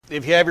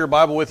If you have your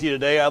Bible with you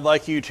today, I'd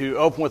like you to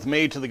open with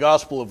me to the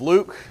Gospel of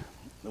Luke.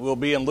 We'll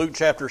be in Luke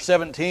chapter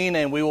 17,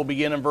 and we will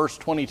begin in verse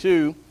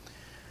 22.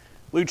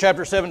 Luke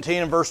chapter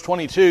 17 and verse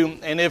 22.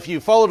 And if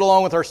you followed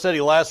along with our study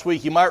last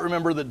week, you might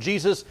remember that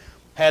Jesus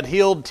had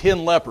healed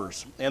 10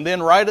 lepers. And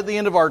then right at the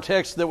end of our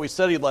text that we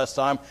studied last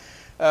time,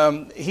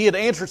 he had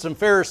answered some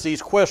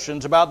Pharisees'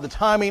 questions about the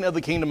timing of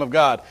the kingdom of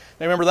God.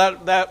 Now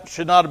remember, that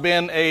should not have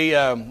been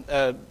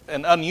an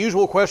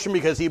unusual question,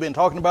 because he'd been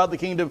talking about the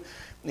kingdom.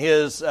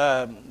 His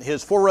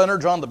forerunner,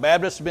 John the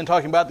Baptist, had been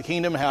talking about the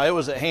kingdom, how it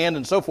was at hand,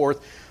 and so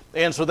forth.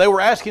 And so they were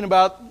asking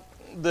about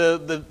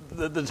the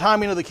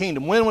timing of the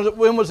kingdom. When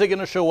was it going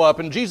to show up?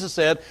 And Jesus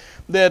said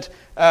that,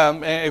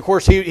 and of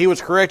course he was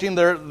correcting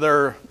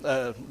their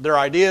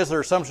ideas,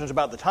 their assumptions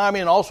about the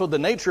timing, and also the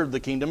nature of the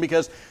kingdom,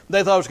 because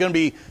they thought it was going to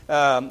be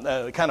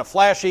kind of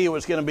flashy. It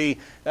was going to be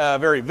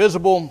very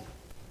visible.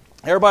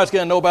 Everybody's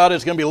going to know about it.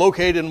 It's going to be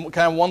located in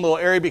kind of one little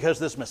area, because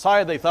this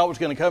Messiah they thought was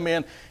going to come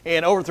in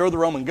and overthrow the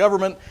Roman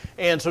government.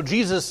 And so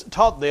Jesus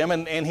taught them,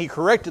 and he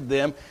corrected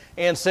them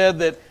and said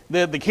that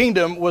the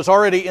kingdom was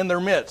already in their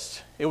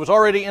midst. It was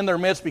already in their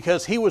midst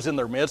because he was in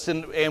their midst.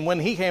 And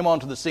when he came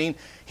onto the scene,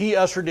 he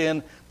ushered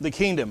in the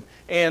kingdom.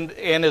 And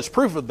as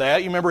proof of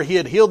that, you remember he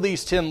had healed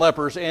these 10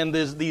 lepers, and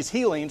these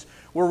healings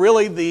were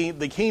really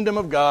the kingdom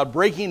of God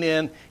breaking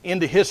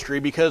into history,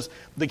 because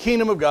the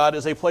kingdom of God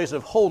is a place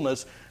of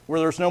wholeness where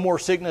there's no more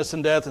sickness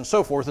and death and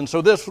so forth. And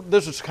so this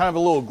is kind of a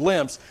little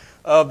glimpse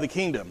of the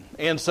kingdom.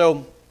 And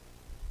so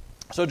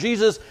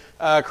Jesus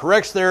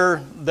corrects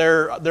their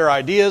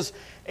ideas,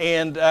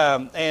 and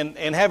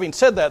having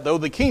said that, though,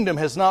 the kingdom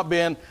has not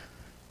been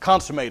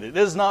consummated. It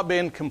has not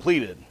been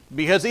completed.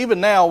 Because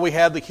even now we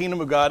have the kingdom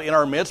of God in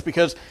our midst,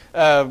 because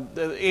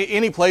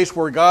any place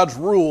where God's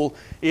rule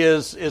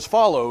is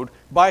followed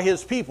by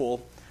His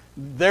people,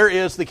 there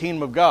is the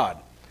kingdom of God.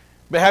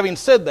 But having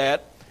said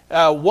that,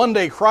 one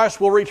day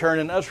Christ will return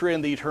and usher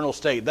in the eternal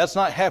state. That's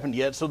not happened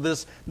yet, so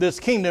this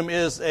kingdom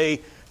is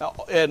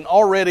an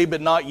already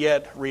but not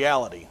yet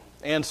reality.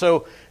 And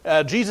so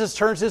Jesus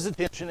turns his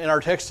attention in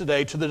our text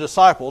today to the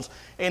disciples,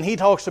 and he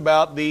talks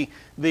about the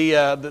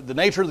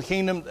nature of the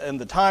kingdom and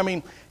the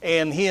timing,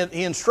 and he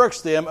instructs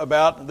them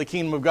about the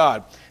kingdom of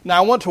God. Now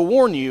I want to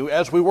warn you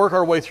as we work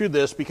our way through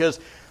this, because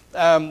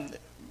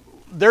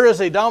there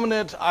is a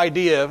dominant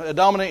idea, a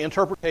dominant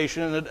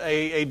interpretation,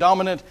 a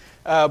dominant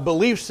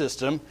belief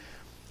system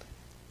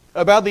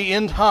about the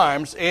end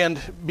times,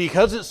 and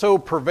because it's so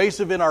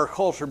pervasive in our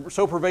culture,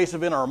 so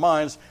pervasive in our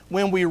minds,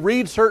 when we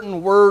read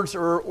certain words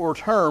or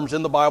terms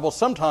in the Bible,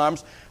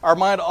 sometimes our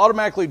mind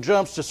automatically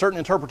jumps to certain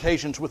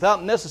interpretations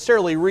without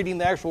necessarily reading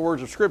the actual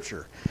words of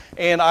Scripture.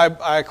 And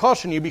I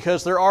caution you,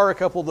 because there are a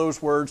couple of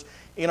those words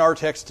in our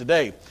text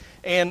today.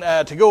 And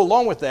to go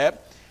along with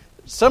that,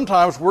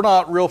 sometimes we're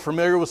not real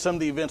familiar with some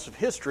of the events of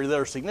history that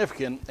are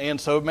significant,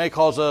 and so it may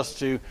cause us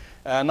to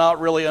not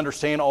really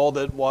understand all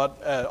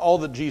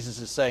that Jesus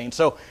is saying.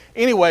 So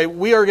anyway,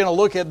 we are going to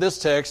look at this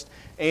text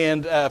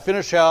and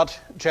finish out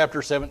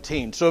chapter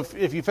 17. So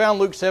if you found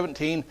Luke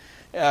 17,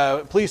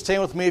 please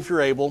stand with me if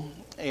you're able.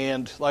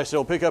 And like I said,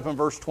 we'll pick up in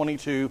verse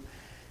 22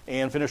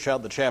 and finish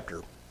out the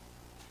chapter.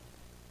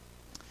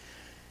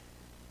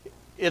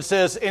 It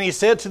says, "And he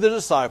said to the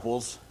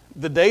disciples,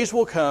 'The days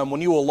will come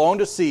when you will long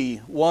to see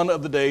one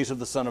of the days of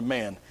the Son of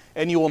Man,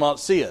 and you will not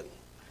see it.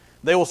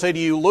 They will say to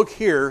you, look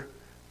here,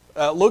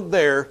 look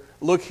there,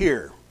 look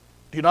here.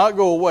 Do not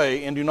go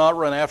away, and do not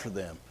run after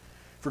them.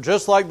 For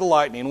just like the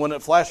lightning, when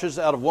it flashes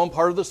out of one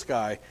part of the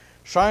sky,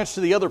 shines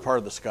to the other part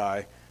of the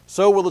sky,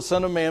 so will the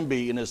Son of Man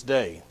be in his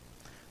day.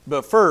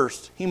 But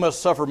first he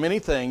must suffer many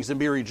things and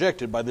be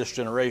rejected by this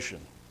generation.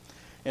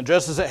 And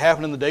just as it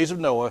happened in the days of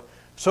Noah,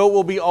 so it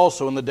will be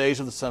also in the days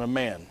of the Son of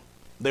Man.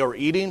 They were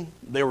eating,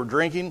 they were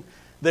drinking,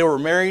 they were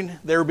married,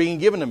 they were being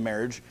given in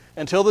marriage,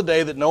 until the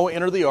day that Noah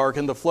entered the ark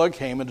and the flood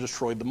came and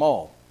destroyed them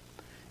all.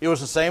 It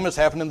was the same as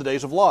happened in the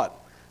days of Lot.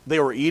 They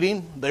were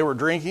eating, they were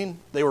drinking,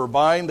 they were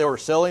buying, they were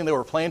selling, they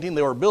were planting,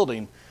 they were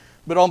building.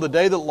 But on the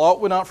day that Lot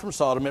went out from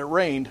Sodom, it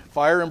rained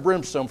fire and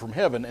brimstone from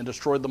heaven and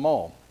destroyed them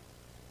all.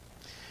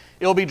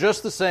 It will be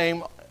just the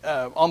same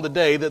on the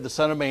day that the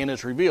Son of Man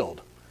is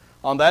revealed.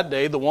 On that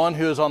day, the one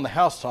who is on the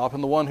housetop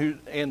and the one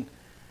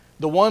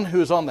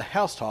who is on the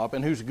housetop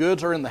and whose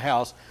goods are in the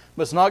house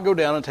must not go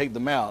down and take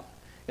them out.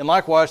 And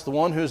likewise, the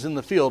one who is in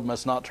the field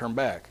must not turn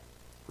back.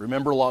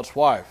 Remember Lot's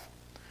wife.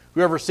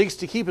 Whoever seeks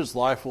to keep his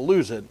life will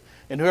lose it,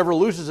 and whoever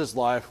loses his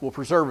life will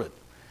preserve it.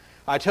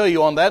 I tell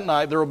you, on that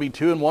night there will be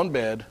two in one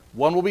bed.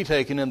 One will be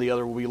taken and the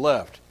other will be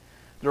left.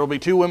 There will be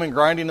two women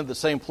grinding at the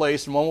same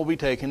place, and one will be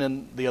taken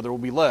and the other will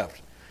be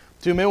left.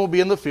 Two men will be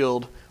in the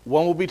field.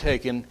 One will be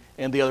taken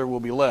and the other will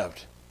be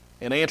left.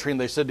 And answering,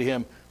 they said to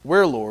him,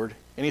 Where, Lord?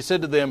 And he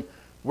said to them,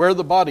 Where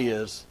the body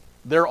is,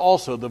 there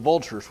also the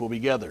vultures will be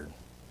gathered.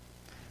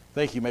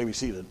 Thank you. You may be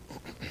seated.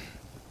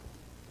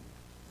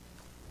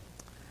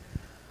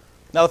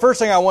 Now, the first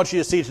thing I want you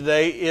to see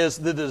today is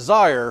the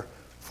desire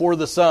for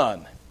the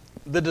Son.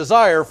 The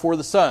desire for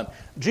the Son.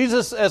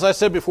 Jesus, as I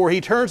said before,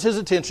 he turns his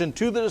attention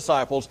to the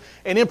disciples,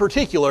 and in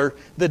particular,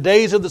 the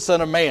days of the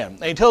Son of Man.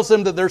 And he tells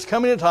them that there's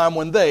coming a time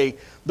when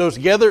those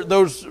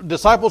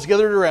disciples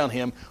gathered around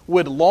him,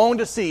 would long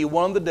to see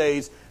one of the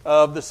days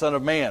of the Son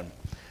of Man.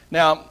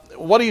 Now,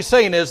 what he's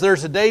saying is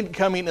there's a day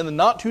coming in the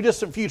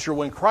not-too-distant future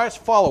when Christ's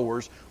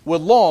followers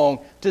would long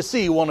to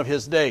see one of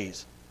his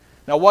days.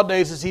 Now, what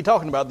days is he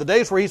talking about? The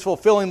days where he's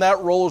fulfilling that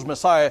role as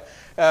Messiah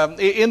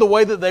in the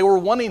way that they were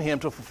wanting him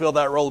to fulfill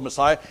that role of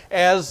Messiah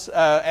as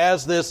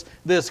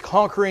this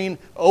conquering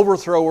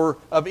overthrower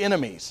of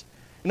enemies.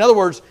 In other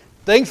words,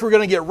 things were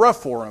going to get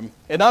rough for him,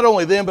 and not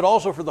only them, but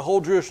also for the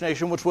whole Jewish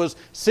nation, which was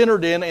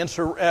centered in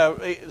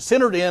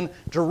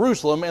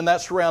Jerusalem and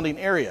that surrounding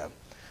area.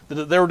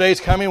 There were days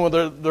coming when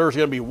there was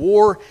going to be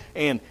war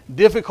and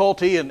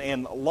difficulty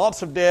and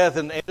lots of death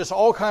and just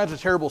all kinds of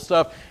terrible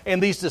stuff.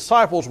 And these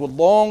disciples would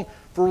long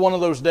for one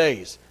of those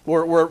days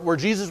where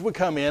Jesus would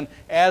come in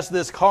as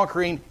this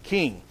conquering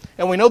king.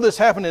 And we know this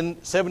happened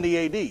in 70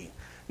 A.D.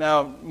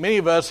 Now, many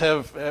of us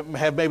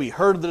have maybe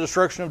heard of the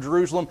destruction of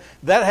Jerusalem.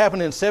 That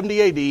happened in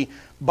 70 A.D.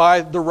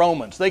 by the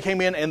Romans. They came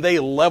in and they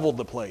leveled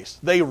the place.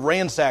 They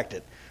ransacked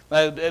it.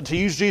 To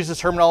use Jesus'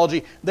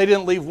 terminology, they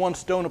didn't leave one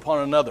stone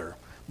upon another.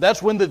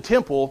 That's when the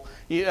temple,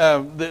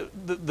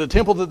 the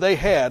temple that they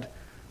had,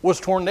 was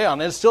torn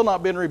down. And it's still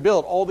not been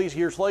rebuilt all these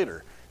years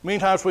later. Many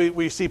times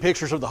we see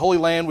pictures of the Holy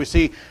Land. We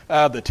see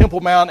the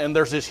Temple Mount, and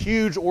there's this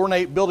huge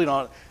ornate building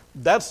on it.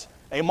 That's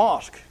a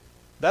mosque.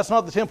 That's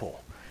not the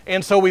temple.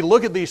 And so we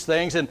look at these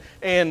things,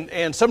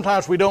 and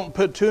sometimes we don't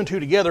put two and two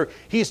together.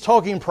 He's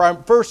talking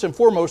first and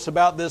foremost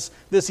about this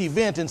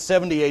event in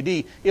 70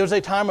 A.D. It was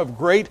a time of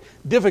great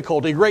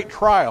difficulty, great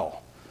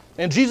trial.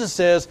 And Jesus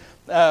says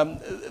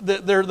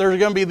that there's going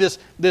to be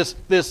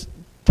this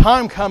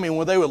time coming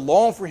when they would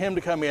long for him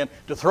to come in,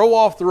 to throw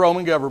off the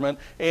Roman government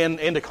and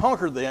to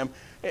conquer them.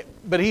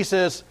 But he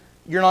says,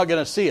 you're not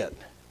going to see it.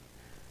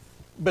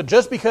 But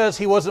just because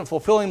he wasn't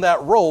fulfilling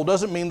that role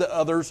doesn't mean that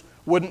others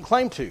wouldn't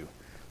claim to.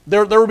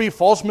 There would be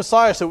false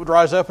messiahs that would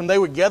rise up, and they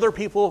would gather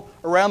people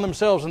around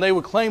themselves, and they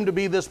would claim to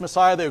be this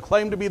Messiah, they would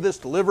claim to be this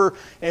deliverer,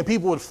 and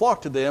people would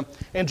flock to them.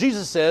 And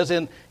Jesus says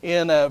in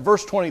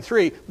verse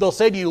 23, they'll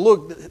say to you,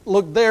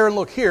 look there and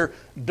look here,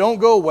 don't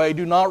go away,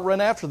 do not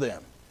run after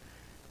them.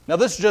 Now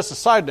this is just a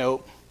side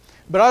note,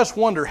 but I just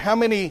wonder how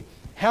many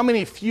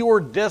fewer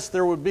deaths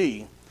there would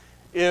be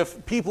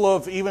if people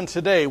of even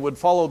today would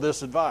follow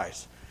this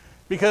advice.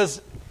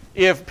 Because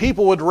if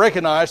people would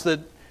recognize that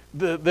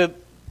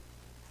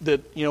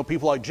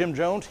people like Jim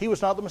Jones, he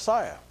was not the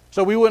Messiah.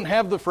 So we wouldn't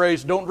have the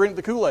phrase, don't drink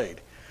the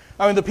Kool-Aid.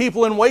 I mean, the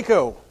people in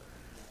Waco,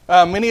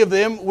 many of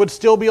them would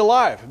still be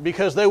alive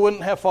because they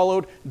wouldn't have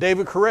followed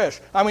David Koresh.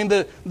 I mean,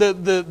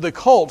 the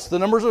cults, the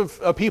numbers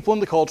of people in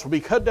the cults would be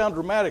cut down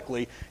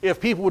dramatically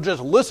if people would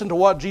just listen to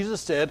what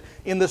Jesus said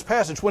in this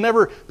passage.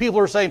 Whenever people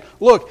are saying,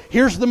 look,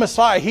 here's the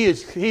Messiah,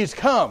 he's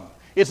come.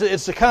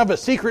 It's a kind of a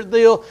secret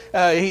deal.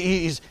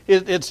 It's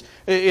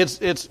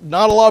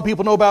not a lot of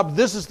people know about, but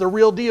this is the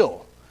real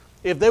deal.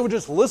 If they would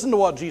just listen to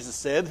what Jesus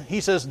said,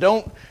 he says,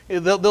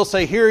 they'll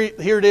say, here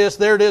it is,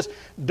 there it is.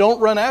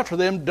 Don't run after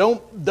them.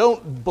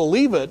 Don't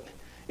believe it.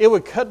 It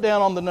would cut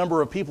down on the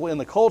number of people in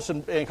the cults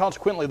and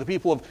consequently the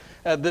people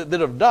that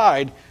have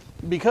died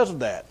because of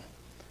that.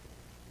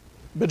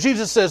 But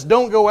Jesus says,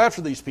 don't go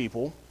after these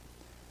people.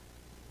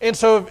 And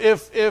so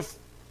if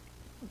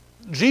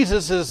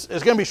Jesus is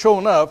going to be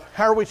showing up,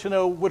 how are we to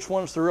know which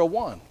one's the real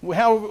one?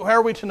 How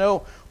are we to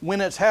know when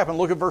it's happened?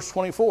 Look at verse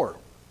 24.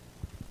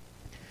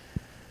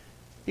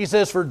 He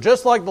says, for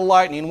just like the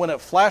lightning, when it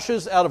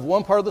flashes out of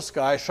one part of the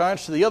sky,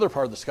 shines to the other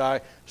part of the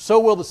sky, so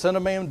will the Son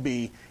of Man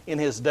be in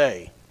his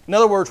day. In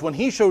other words, when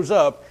he shows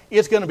up,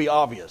 it's going to be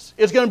obvious.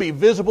 It's going to be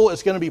visible.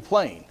 It's going to be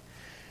plain.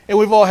 And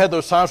we've all had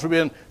those times we've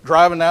been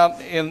driving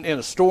out in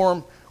a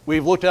storm.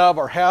 We've looked out of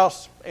our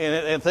house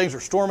and things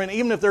are storming.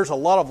 Even if there's a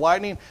lot of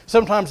lightning,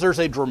 sometimes there's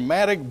a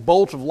dramatic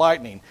bolt of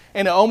lightning.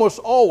 And it almost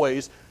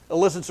always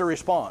elicits a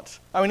response.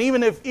 I mean,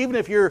 even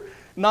if you're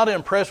not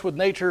impressed with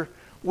nature,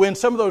 when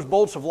some of those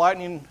bolts of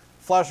lightning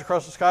flash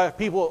across the sky,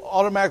 people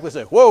automatically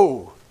say,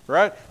 whoa,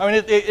 right? I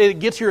mean, it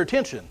gets your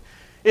attention.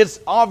 It's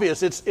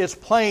obvious, it's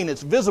plain,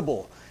 it's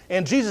visible.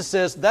 And Jesus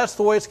says that's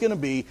the way it's going to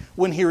be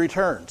when he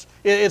returns.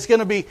 It's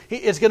going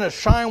to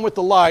shine with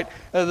the light,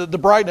 the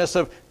brightness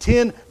of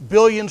 10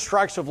 billion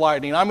strikes of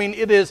lightning. I mean,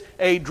 it is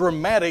a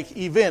dramatic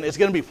event. It's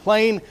going to be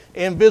plain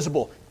and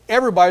visible.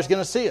 Everybody's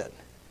going to see it.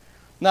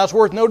 Now, it's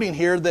worth noting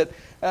here that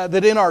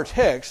in our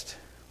text,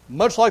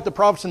 much like the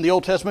prophets in the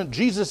Old Testament,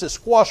 Jesus is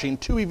squashing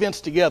two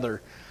events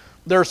together.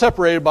 They're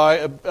separated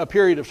by a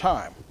period of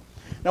time.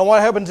 Now,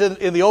 what happens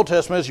in the Old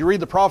Testament, as you read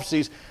the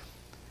prophecies,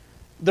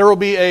 there will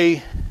be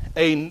a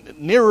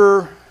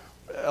nearer,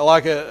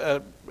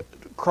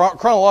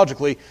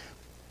 chronologically,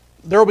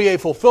 there will be a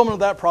fulfillment of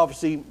that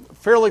prophecy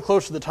fairly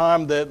close to the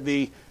time that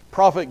the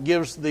prophet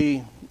gives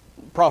the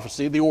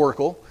prophecy, the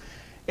oracle.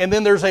 And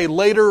then there's a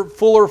later,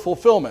 fuller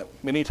fulfillment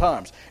many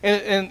times.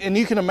 And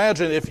you can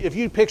imagine, if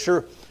you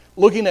picture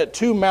looking at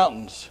two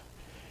mountains,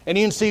 and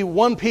you can see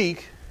one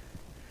peak,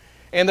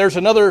 and there's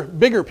another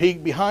bigger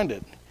peak behind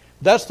it.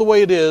 That's the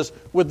way it is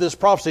with this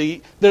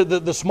prophecy.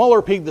 The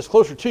smaller peak that's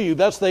closer to you,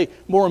 that's the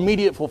more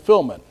immediate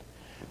fulfillment.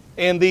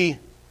 And the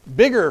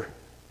bigger,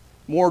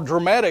 more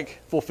dramatic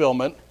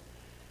fulfillment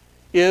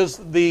is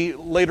the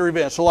later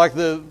event. So like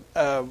the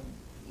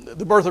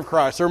birth of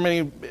Christ, there are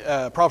many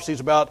prophecies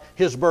about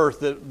his birth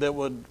that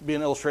would be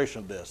an illustration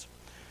of this.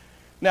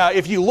 Now,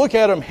 if you look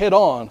at them head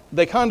on,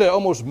 they kind of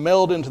almost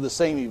meld into the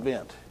same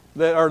event,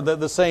 or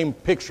the same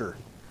picture.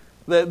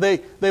 They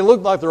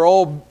look like they're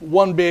all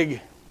one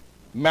big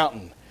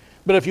mountain.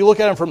 But if you look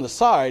at them from the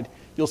side,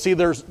 you'll see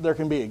there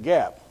can be a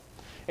gap.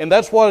 And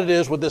that's what it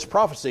is with this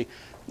prophecy.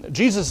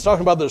 Jesus is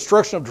talking about the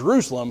destruction of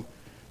Jerusalem,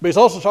 but he's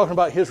also talking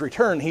about his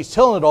return. He's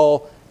telling it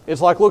all.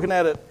 It's like looking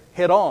at it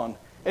head on.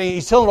 And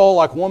he's telling it all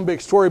like one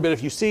big story, but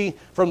if you see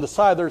from the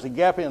side, there's a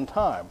gap in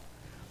time.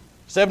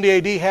 70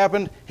 AD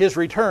happened. His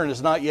return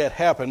has not yet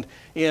happened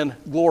in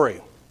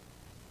glory.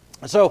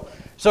 So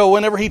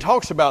whenever he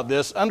talks about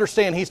this,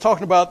 understand he's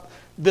talking about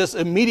this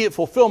immediate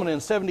fulfillment in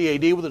 70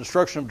 AD with the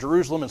destruction of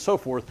Jerusalem and so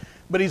forth,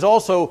 but he's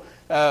also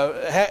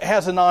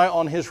has an eye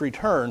on his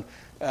return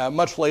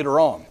much later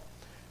on.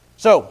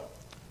 So,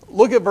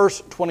 look at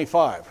verse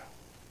 25.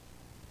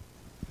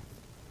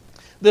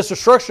 This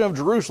destruction of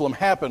Jerusalem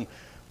happened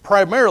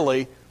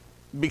primarily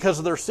because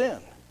of their sin.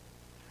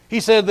 He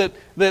said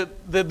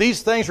that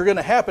these things are going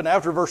to happen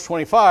after verse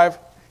 25.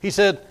 He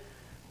said,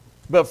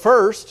 but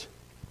first,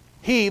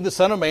 he, the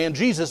Son of Man,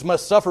 Jesus,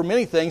 must suffer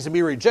many things and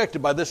be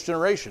rejected by this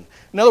generation.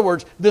 In other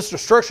words, this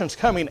destruction is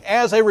coming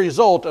as a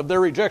result of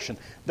their rejection.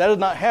 That did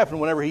not happen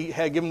whenever he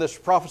had given this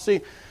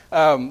prophecy.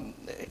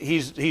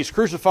 He's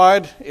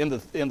crucified in the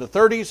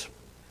 30s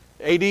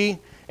AD,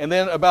 and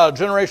then about a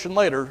generation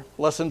later,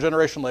 less than a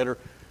generation later,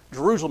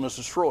 Jerusalem is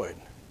destroyed.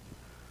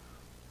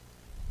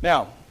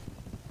 Now,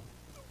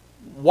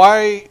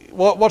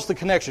 what's the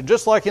connection?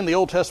 Just like in the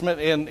Old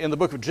Testament, in the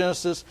book of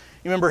Genesis,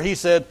 you remember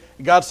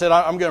God said,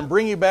 I'm going to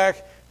bring you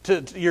back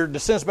to your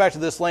descendants back to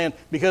this land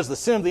because the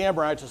sin of the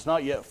Amorites is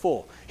not yet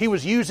full. He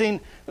was using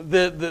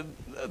the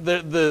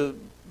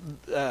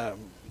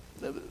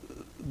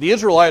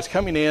Israelites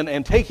coming in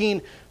and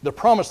taking the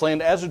promised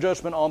land as a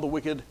judgment on the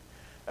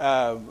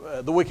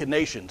wicked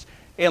nations.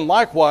 And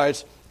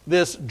likewise,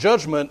 this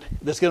judgment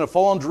that's going to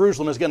fall on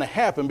Jerusalem is going to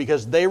happen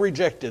because they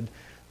rejected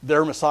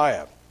their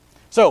Messiah.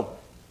 So,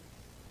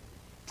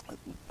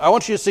 I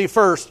want you to see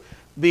first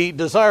the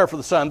desire for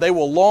the Son. They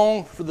will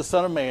long for the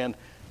Son of Man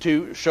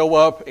to show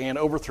up and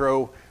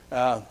overthrow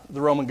the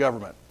Roman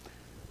government.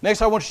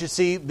 Next, I want you to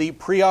see the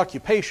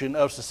preoccupation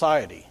of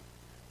society.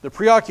 The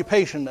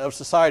preoccupation of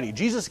society.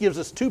 Jesus gives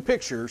us two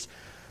pictures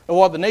of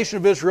what the nation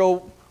of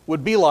Israel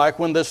would be like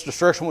when this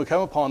destruction would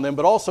come upon them,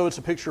 but also it's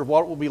a picture of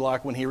what it will be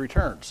like when he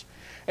returns.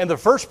 And the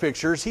first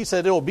pictures, he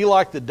said it will be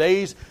like the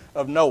days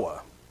of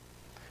Noah.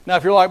 Now,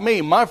 if you're like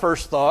me, my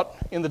first thought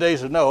in the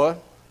days of Noah,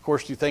 of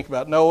course, you think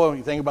about Noah,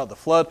 you think about the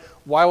flood.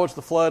 Why was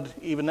the flood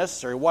even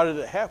necessary? Why did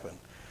it happen?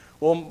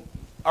 Well,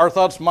 our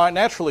thoughts might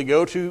naturally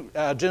go to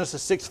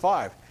Genesis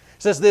 6:5. It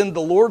says, then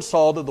the Lord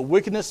saw that the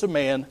wickedness of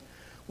man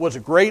was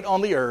great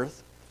on the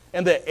earth,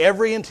 and that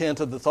every intent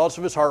of the thoughts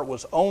of his heart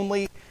was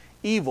only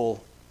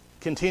evil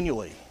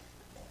continually.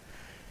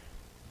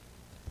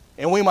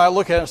 And we might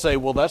look at it and say,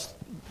 well, that's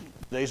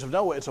the days of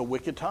Noah. It's a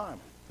wicked time.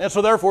 And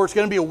so therefore, it's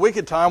going to be a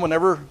wicked time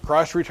whenever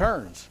Christ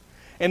returns.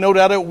 And no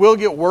doubt it will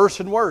get worse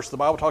and worse. The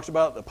Bible talks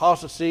about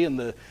apostasy and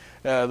the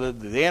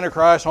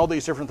Antichrist and all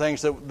these different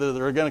things that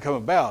are going to come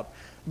about.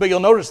 But you'll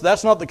notice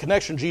that's not the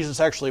connection Jesus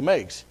actually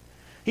makes.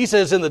 He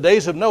says in the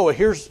days of Noah,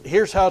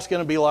 here's how it's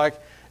going to be like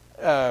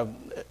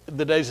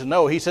the days of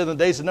Noah. He said in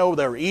the days of Noah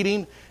they were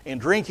eating and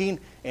drinking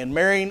and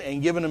marrying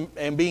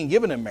and being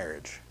given in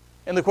marriage.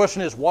 And the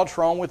question is, what's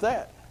wrong with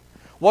that?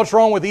 What's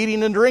wrong with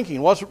eating and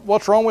drinking?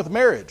 What's wrong with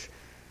marriage?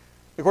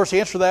 Of course, the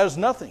answer to that is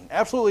nothing.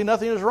 Absolutely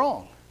nothing is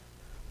wrong.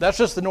 That's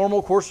just the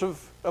normal course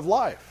of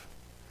life.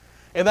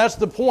 And that's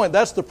the point.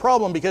 That's the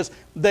problem, because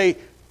they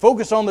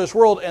focused on this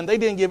world and they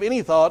didn't give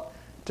any thought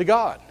to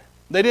God.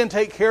 They didn't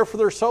take care for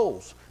their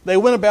souls. They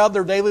went about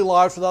their daily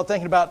lives without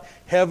thinking about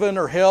heaven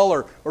or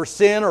hell or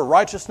sin or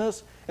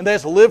righteousness. And they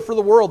just lived for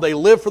the world. They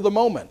lived for the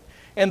moment.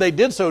 And they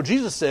did so,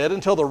 Jesus said,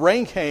 until the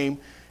rain came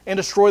and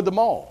destroyed them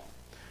all.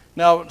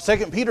 Now,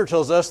 2 Peter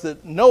tells us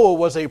that Noah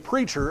was a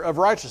preacher of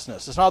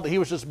righteousness. It's not that he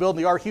was just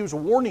building the ark. He was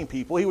warning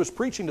people. He was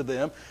preaching to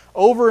them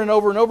over and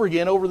over and over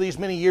again over these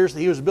many years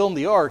that he was building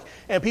the ark,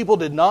 and people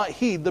did not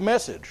heed the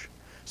message.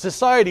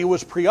 Society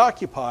was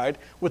preoccupied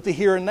with the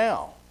here and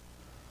now.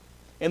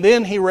 And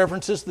then he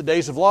references the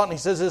days of Lot, and he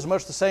says it's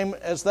much the same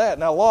as that.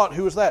 Now, Lot,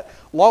 who was that?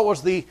 Lot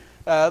was the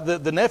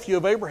nephew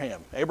of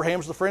Abraham.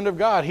 Abraham's the friend of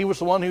God. He was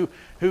the one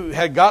who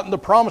had gotten the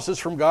promises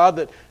from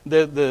God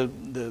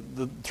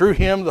that through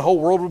him the whole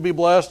world would be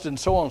blessed, and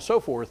so on and so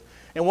forth.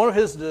 And one of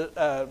his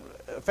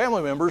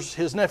family members,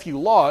 his nephew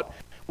Lot,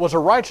 was a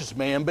righteous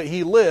man, but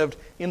he lived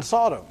in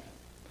Sodom.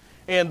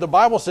 And the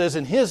Bible says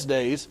in his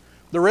days,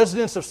 the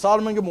residents of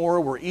Sodom and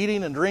Gomorrah were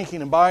eating and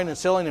drinking and buying and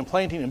selling and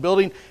planting and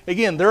building.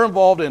 Again, they're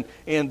involved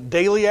in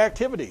daily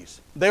activities.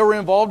 They were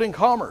involved in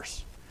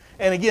commerce.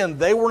 And again,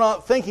 they were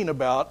not thinking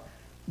about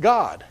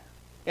God.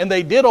 And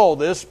they did all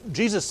this,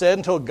 Jesus said,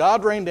 until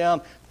God rained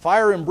down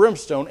fire and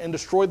brimstone and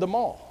destroyed them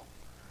all.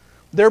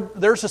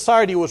 Their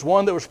society was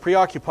one that was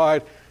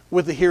preoccupied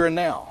with the here and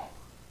now.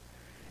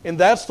 And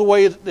that's the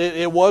way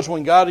it was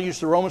when God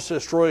used the Romans to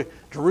destroy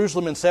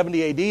Jerusalem in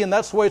 70 AD, and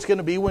that's the way it's going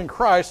to be when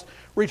Christ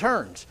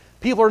returns.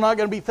 People are not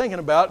going to be thinking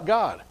about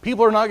God.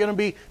 People are not going to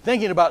be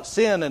thinking about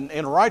sin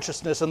and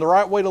righteousness and the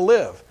right way to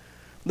live.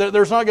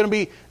 There's not going to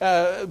be,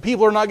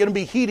 people are not going to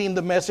be heeding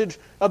the message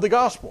of the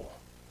gospel.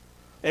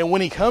 And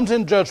when He comes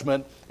in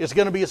judgment, it's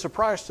going to be a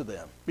surprise to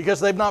them because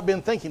they've not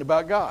been thinking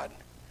about God.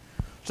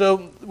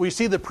 So we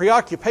see the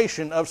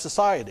preoccupation of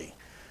society.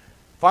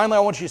 Finally, I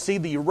want you to see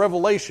the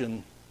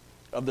revelation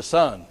of the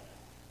Son.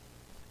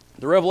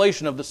 The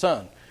revelation of the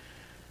Son.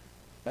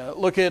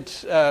 Look at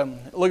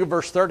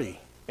verse 30.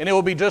 And it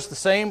will be just the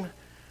same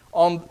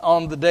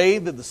on the day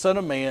that the Son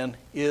of Man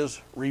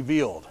is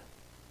revealed.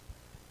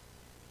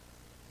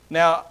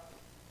 Now,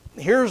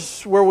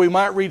 here's where we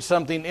might read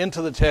something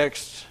into the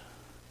text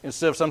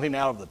instead of something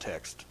out of the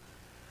text.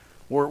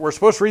 We're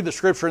supposed to read the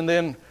Scripture and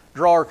then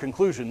draw our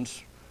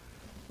conclusions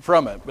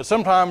from it. But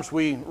sometimes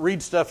we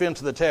read stuff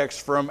into the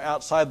text from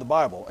outside the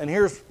Bible. And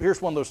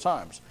here's one of those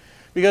times.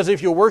 Because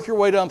if you work your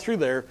way down through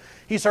there,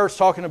 he starts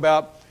talking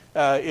about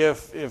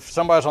if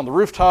somebody's on the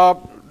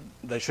rooftop,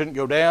 they shouldn't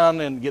go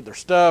down and get their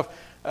stuff,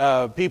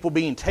 people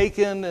being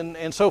taken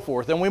and so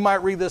forth. And we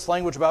might read this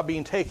language about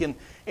being taken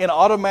and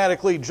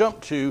automatically jump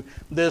to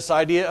this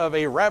idea of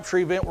a rapture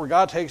event where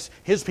God takes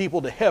His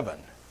people to heaven.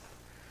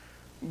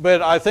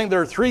 But I think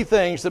there are three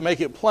things that make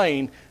it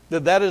plain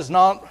that is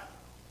not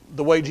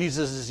the way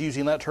Jesus is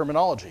using that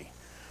terminology.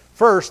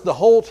 First, the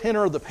whole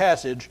tenor of the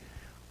passage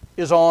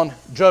is on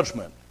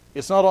judgment.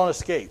 It's not on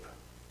escape.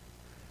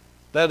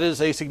 That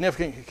is a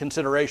significant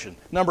consideration.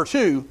 Number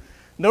two,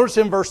 notice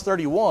in verse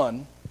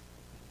 31,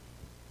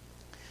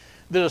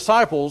 the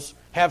disciples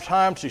have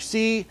time to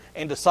see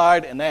and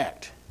decide and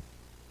act.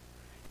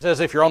 It says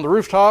if you're on the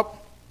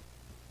rooftop,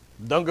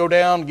 don't go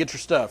down, get your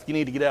stuff. You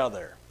need to get out of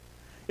there.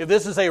 If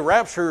this is a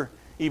rapture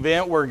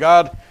event where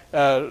God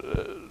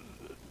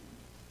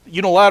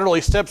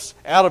unilaterally steps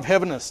out of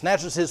heaven and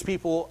snatches His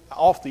people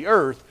off the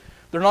earth,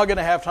 they're not going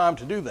to have time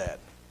to do that.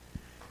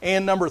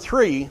 And number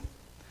three,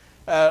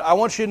 I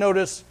want you to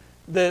notice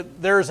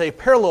that there is a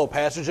parallel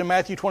passage in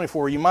Matthew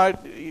 24.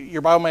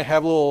 Your Bible may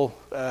have a little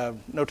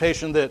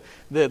notation that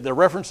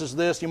references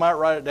this. You might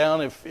write it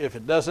down if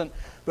it doesn't.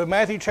 But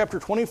Matthew chapter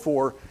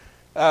 24,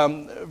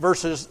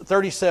 verses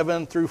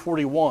 37 through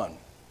 41.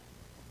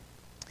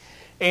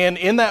 And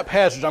in that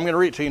passage, I'm going to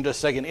read it to you in just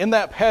a second. In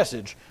that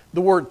passage, the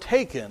word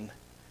taken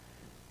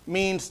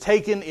means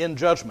taken in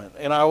judgment.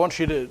 And I want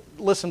you to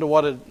listen to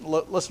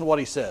what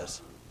he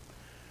says.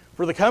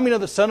 For the coming of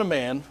the Son of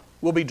Man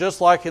will be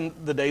just like in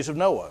the days of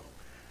Noah.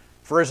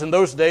 For as in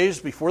those days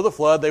before the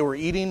flood, they were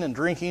eating and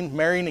drinking,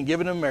 marrying and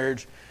giving in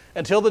marriage,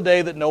 until the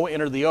day that Noah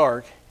entered the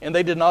ark, and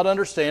they did not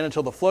understand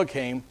until the flood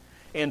came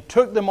and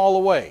took them all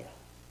away.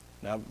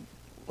 Now,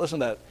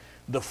 listen to that.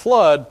 The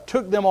flood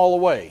took them all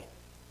away.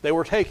 They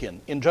were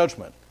taken in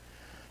judgment.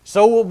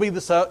 So will be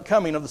the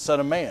coming of the Son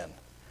of Man.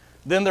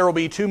 Then there will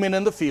be two men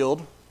in the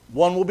field.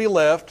 One will be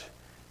left,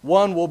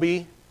 one will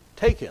be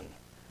taken.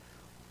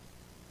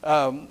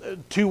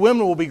 Two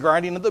women will be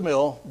grinding at the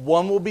mill.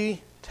 One will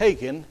be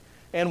taken,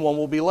 and one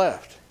will be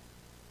left.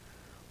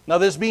 Now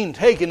this being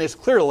taken is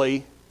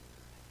clearly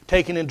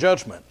taken in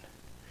judgment.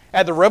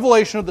 At the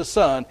revelation of the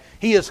Son,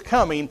 He is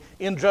coming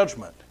in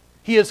judgment.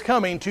 He is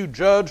coming to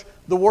judge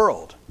the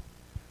world.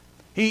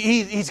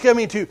 He's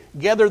coming to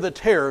gather the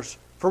tares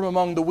from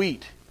among the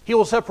wheat. He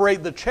will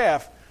separate the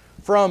chaff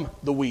from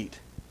the wheat.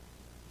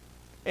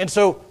 And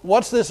so,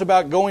 what's this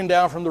about going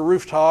down from the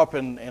rooftop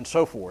and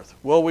so forth?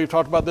 Well, we've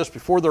talked about this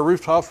before. The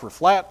rooftops were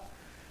flat.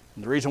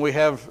 And the reason we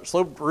have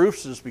sloped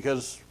roofs is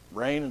because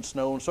rain and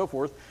snow and so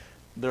forth.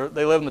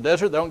 They live in the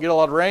desert. They don't get a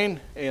lot of rain,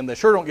 and they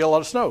sure don't get a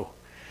lot of snow.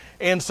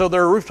 And so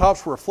their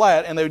rooftops were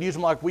flat, and they would use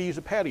them like we use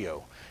a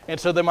patio. And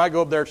so they might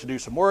go up there to do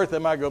some work. They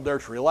might go up there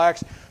to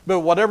relax. But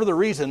whatever the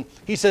reason,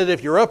 he said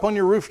if you're up on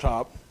your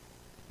rooftop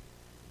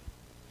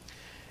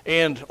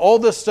and all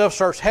this stuff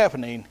starts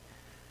happening,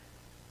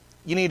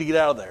 you need to get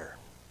out of there.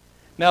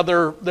 Now,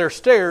 their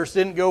stairs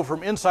didn't go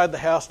from inside the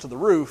house to the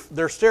roof.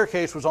 Their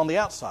staircase was on the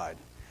outside.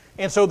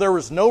 And so there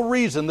was no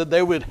reason that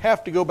they would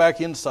have to go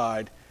back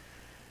inside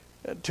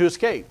to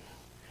escape.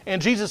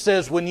 And Jesus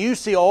says, when you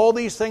see all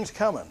these things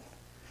coming,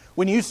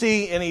 when you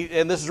see,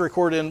 and this is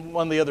recorded in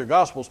one of the other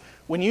Gospels,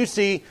 when you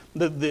see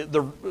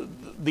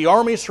the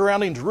army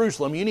surrounding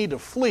Jerusalem, you need to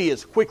flee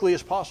as quickly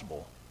as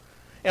possible.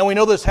 And we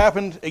know this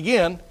happened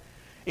again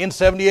in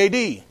 70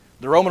 AD.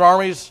 The Roman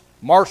armies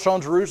marched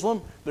on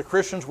Jerusalem. The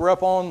Christians were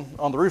up on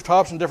the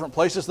rooftops in different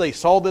places. They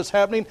saw this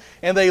happening,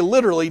 and they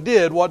literally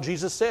did what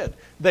Jesus said.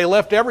 They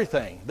left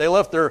everything. They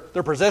left their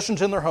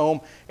possessions in their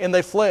home, and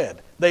they fled.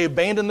 They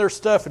abandoned their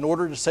stuff in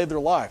order to save their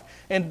life.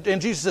 And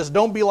Jesus says,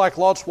 don't be like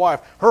Lot's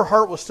wife. Her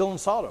heart was still in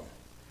Sodom.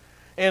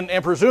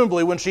 And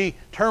presumably when she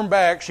turned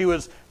back, she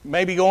was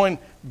maybe going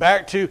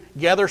back to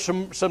gather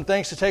some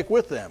things to take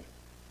with them.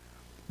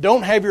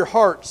 Don't have your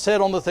heart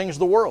set on the things of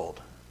the world.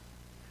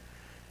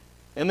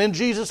 And then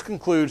Jesus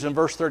concludes in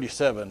verse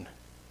 37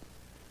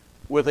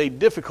 with a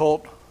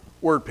difficult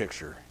word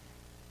picture.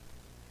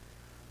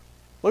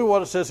 Look at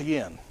what it says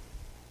again.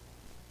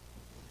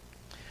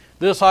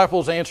 The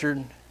disciples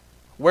answered,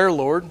 "Where,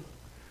 Lord?"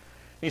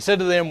 He said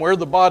to them, "Where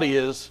the body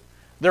is,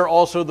 there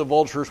also the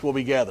vultures will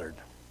be gathered."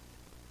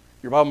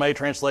 Your Bible may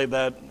translate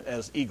that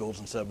as eagles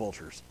instead of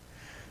vultures.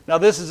 Now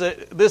this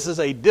is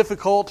a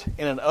difficult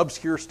and an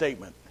obscure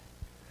statement.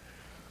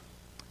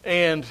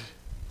 And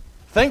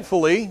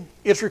thankfully,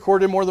 it's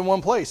recorded in more than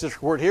one place. It's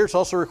recorded here. It's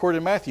also recorded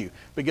in Matthew.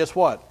 But guess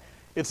what?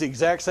 It's the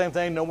exact same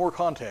thing, no more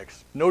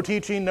context. No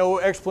teaching, no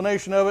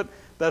explanation of it.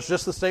 That's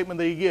just the statement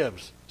that he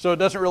gives. So it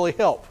doesn't really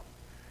help.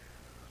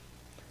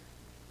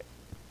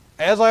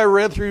 As I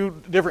read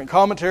through different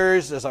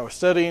commentaries, as I was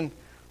studying,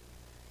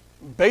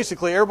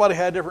 basically everybody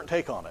had a different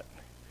take on it.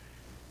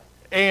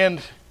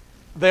 And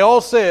they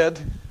all said,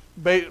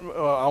 I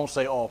won't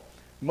say all,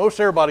 most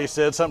everybody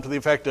said something to the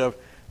effect of,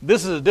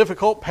 this is a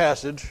difficult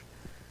passage,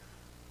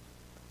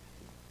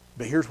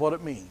 but here's what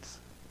it means.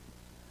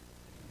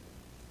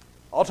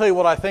 I'll tell you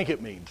what I think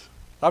it means.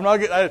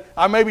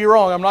 I may be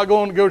wrong. I'm not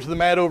going to go to the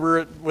mat over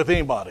it with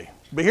anybody.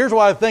 But here's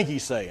what I think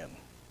he's saying.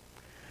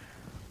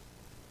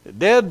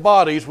 Dead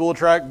bodies will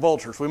attract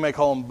vultures. We may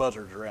call them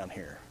buzzards around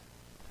here.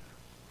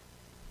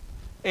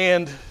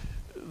 And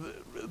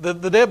the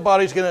dead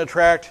body is going to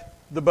attract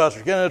the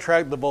buzzards, going to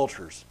attract the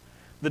vultures.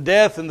 The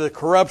death and the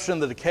corruption,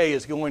 the decay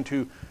is going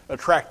to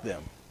attract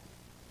them.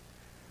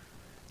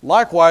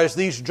 Likewise,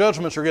 these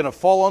judgments are going to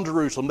fall on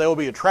Jerusalem. They will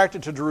be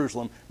attracted to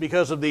Jerusalem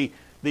because of the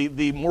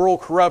moral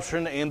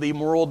corruption and the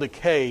moral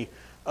decay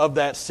of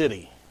that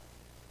city.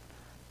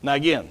 Now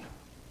again,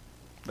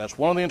 that's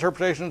one of the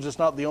interpretations. It's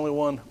not the only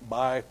one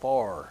by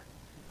far.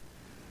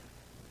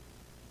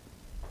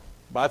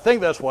 But I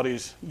think that's what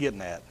he's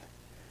getting at.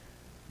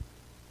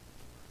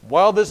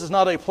 While this is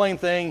not a plain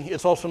thing,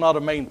 it's also not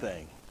a main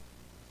thing.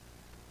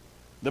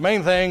 The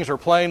main things are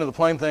plain and the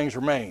plain things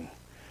are main.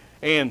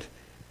 And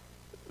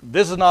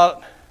this is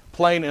not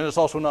plain and it's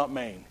also not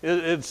main.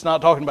 It's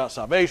not talking about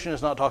salvation.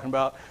 It's not talking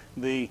about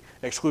the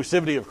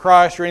exclusivity of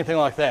Christ or anything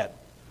like that.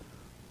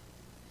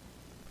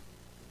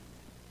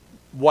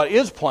 What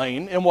is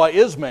plain and what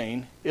is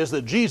main is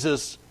that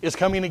Jesus is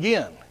coming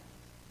again.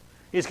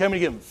 He's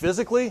coming again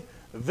physically,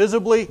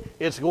 visibly.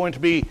 It's going to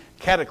be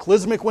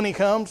cataclysmic when he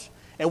comes.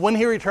 And when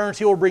he returns,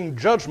 he will bring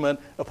judgment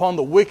upon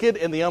the wicked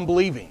and the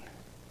unbelieving.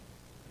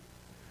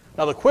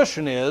 Now the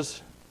question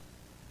is,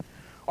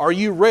 are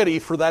you ready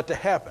for that to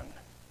happen?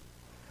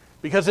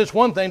 Because it's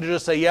one thing to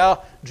just say, yeah,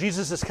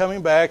 Jesus is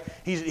coming back.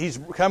 He's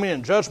coming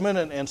in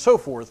judgment and so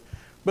forth.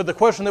 But the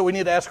question that we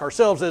need to ask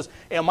ourselves is,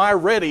 am I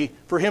ready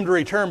for him to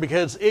return?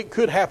 Because it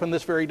could happen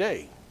this very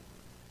day.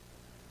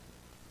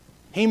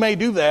 He may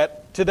do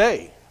that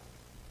today.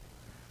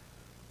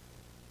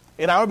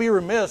 And I would be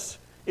remiss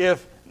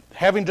if,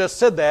 having just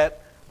said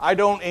that, I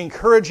don't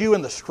encourage you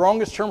in the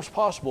strongest terms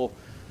possible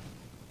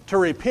to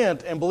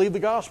repent and believe the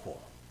gospel.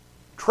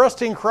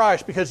 Trust in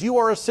Christ because you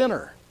are a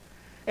sinner.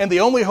 And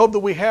the only hope that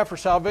we have for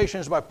salvation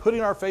is by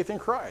putting our faith in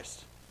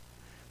Christ.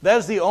 That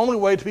is the only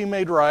way to be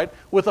made right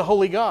with the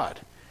holy God.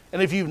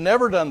 And if you've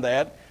never done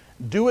that,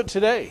 do it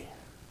today.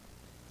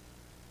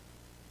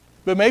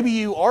 But maybe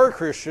you are a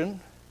Christian,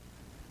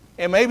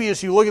 and maybe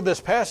as you look at this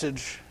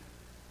passage,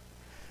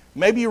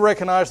 maybe you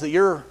recognize that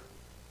you're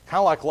kind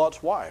of like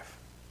Lot's wife.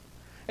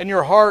 And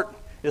your heart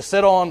is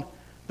set on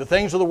the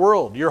things of the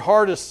world. Your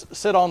heart is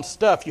set on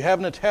stuff. You have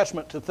an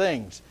attachment to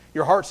things.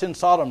 Your heart's in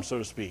Sodom, so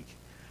to speak.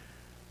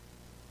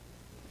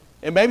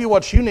 And maybe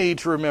what you need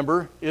to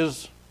remember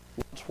is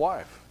Lot's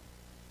wife.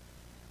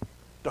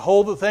 To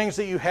hold the things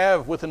that you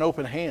have with an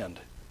open hand.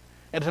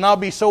 And to not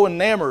be so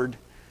enamored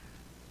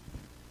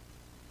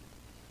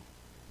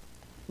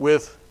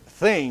with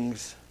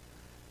things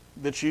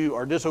that you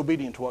are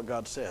disobedient to what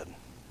God said.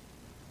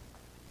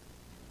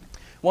 I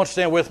want you to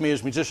stand with me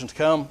as musicians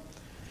come.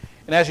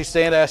 And as you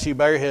stand, I ask you to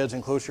bow your heads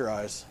and close your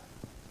eyes.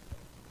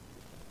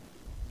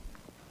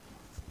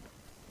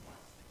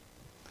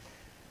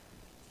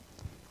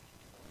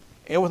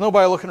 And with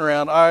nobody looking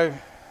around,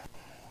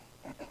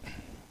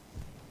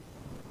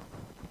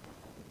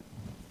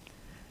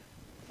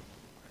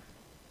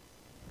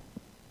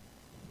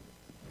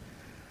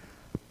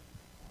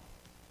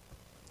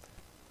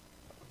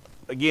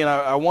 Again,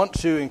 I want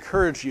to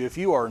encourage you, if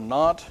you are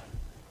not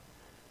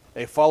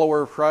a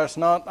follower of Christ,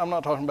 I'm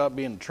not talking about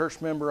being a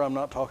church member, I'm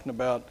not talking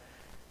about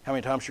how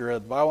many times you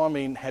read the Bible, I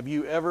mean, have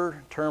you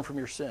ever turned from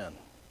your sin? And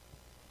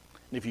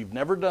if you've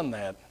never done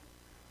that,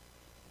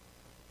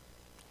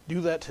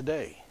 do that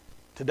today.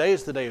 Today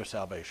is the day of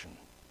salvation.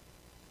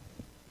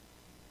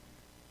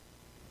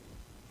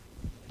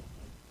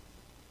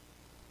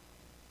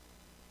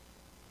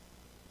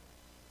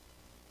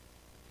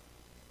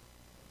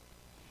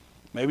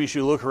 Maybe as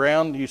you look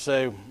around, you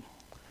say,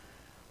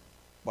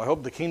 well, I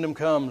hope the kingdom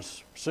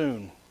comes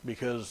soon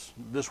because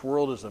this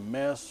world is a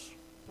mess.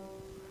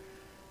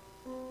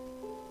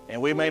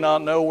 And we may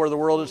not know where the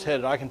world is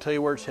headed. I can tell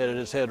you where it's headed.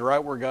 It's headed right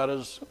where God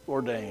has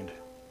ordained.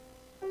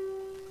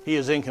 He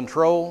is in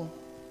control.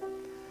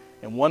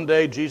 And one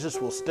day Jesus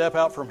will step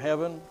out from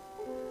heaven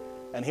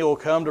and he will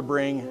come to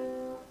bring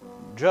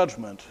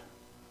judgment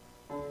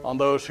on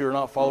those who are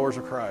not followers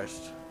of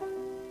Christ.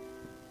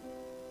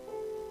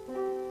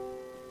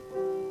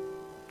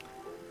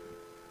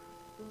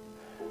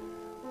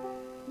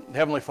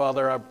 Heavenly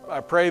Father,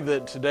 I pray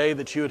that today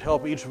that you would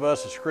help each of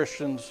us as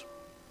Christians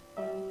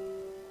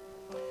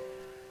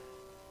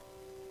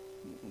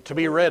to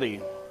be ready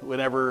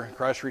whenever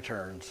Christ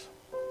returns.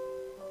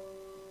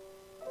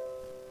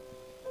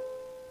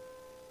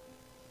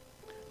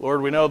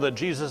 Lord, we know that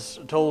Jesus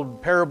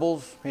told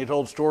parables. He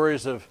told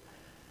stories of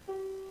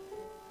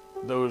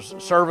those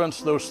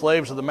servants, those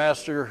slaves of the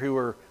master who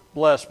were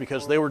blessed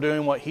because they were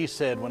doing what he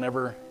said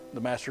whenever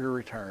the master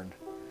returned.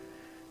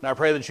 And I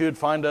pray that you would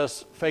find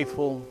us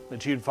faithful,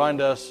 that you'd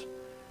find us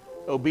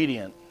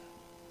obedient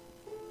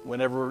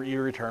whenever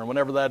you return,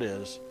 whenever that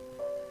is.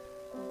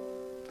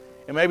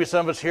 And maybe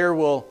some of us here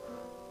will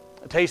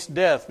taste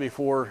death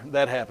before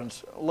that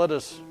happens. Let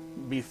us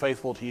be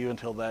faithful to you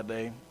until that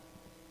day.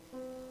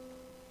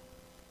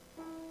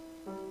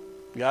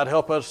 God,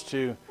 help us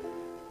to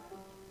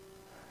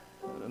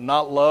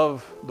not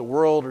love the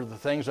world or the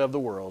things of the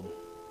world.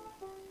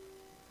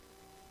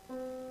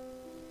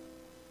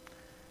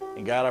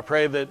 And God, I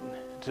pray that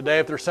today,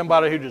 if there's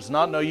somebody who does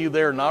not know you,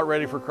 they're not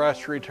ready for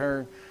Christ to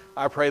return,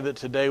 I pray that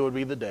today would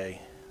be the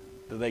day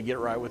that they get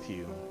right with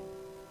you.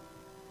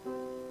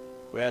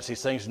 We ask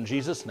these things in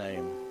Jesus'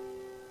 name.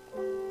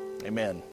 Amen.